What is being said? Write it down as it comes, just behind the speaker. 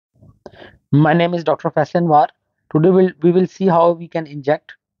My name is Dr. Faisal Anwar. Today we will see how we can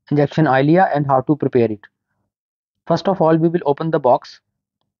injection Eylea and how to prepare it. First of all, we will open the box.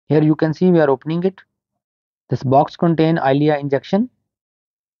 Here you can see we are opening it. This box contains Eylea injection.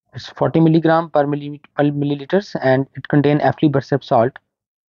 It's 40 milligram per milliliters and it contains aflibercept salt.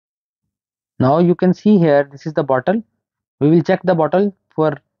 Now you can see here this is the bottle. We will check the bottle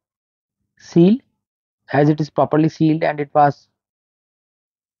for seal as it is properly sealed and it was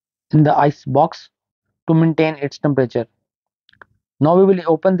in the ice box to maintain its temperature. Now we will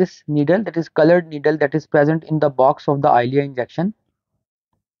open this needle, that is colored needle, that is present in the box of the Eylea injection.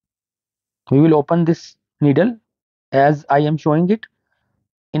 We will open this needle as I am showing it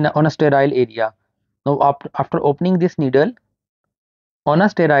on a sterile area. Now after opening this needle on a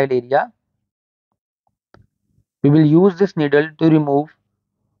sterile area, we will use this needle to remove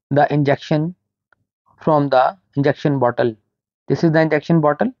the injection from the injection bottle. This is the injection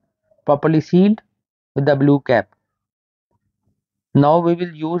bottle properly sealed with the blue cap. Now we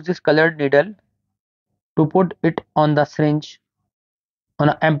will use this colored needle to put it on the syringe, on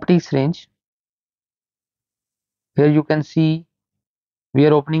an empty syringe. Here you can see we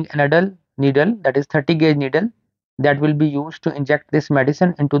are opening another needle, that is 30 gauge needle, that will be used to inject this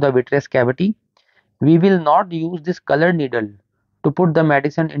medicine into the vitreous cavity. We will not use this colored needle to put the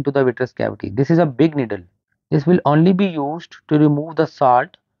medicine into the vitreous cavity. This is a big needle. This will only be used to remove the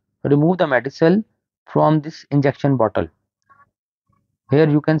salt, remove the medicine from this injection bottle. Here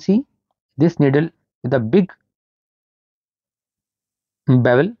you can see this needle with a big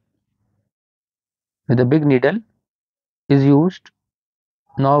bevel, with a big needle is used.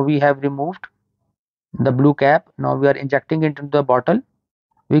 Now we have removed the blue cap. Now we are injecting it into the bottle.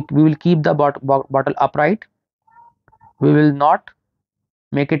 We will keep the bottle upright. We will not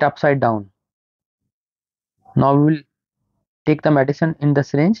make it upside down. Now we will take the medicine in the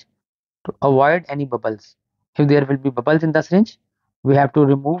syringe to avoid any bubbles. If there will be bubbles in the syringe, we have to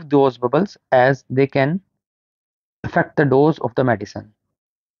remove those bubbles as they can affect the dose of the medicine.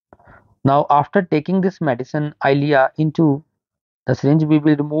 Now after taking this medicine Eylea into the syringe, we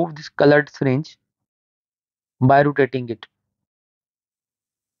will remove this colored syringe by rotating it,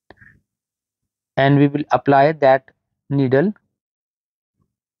 and we will apply that needle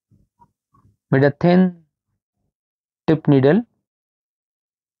with a thin tip needle.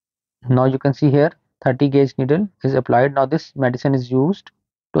 Now you can see here 30 gauge needle is applied. Now this medicine is used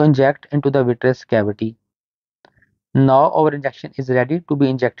to inject into the vitreous cavity. Now our injection is ready to be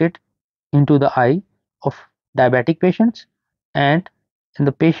injected into the eye of diabetic patients and in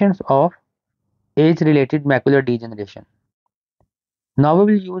the patients of age-related macular degeneration. Now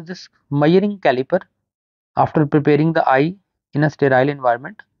we will use this measuring caliper. After preparing the eye in a sterile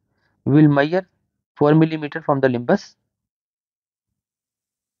environment, we will measure 4 millimeter from the limbus.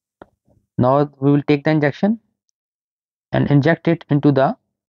 Now we will take the injection and inject it into the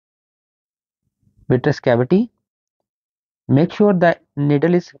vitreous cavity. Make sure that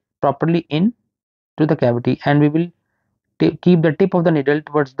needle is properly in to the cavity, and we will keep the tip of the needle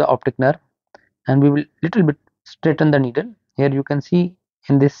towards the optic nerve, and we will little bit straighten the needle. Here you can see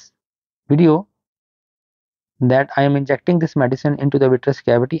in this video that I am injecting this medicine into the vitreous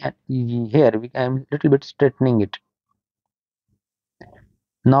cavity, and here I am little bit straightening it.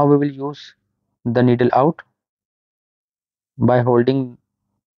 Now we will use the needle out by holding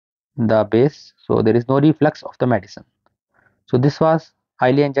the base, so there is no reflux of the medicine. So this was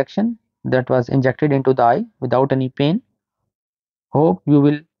Eylea injection that was injected into the eye without any pain. Hope you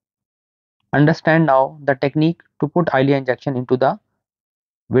will understand now the technique to put Eylea injection into the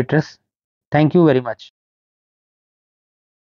vitreous. Thank you very much.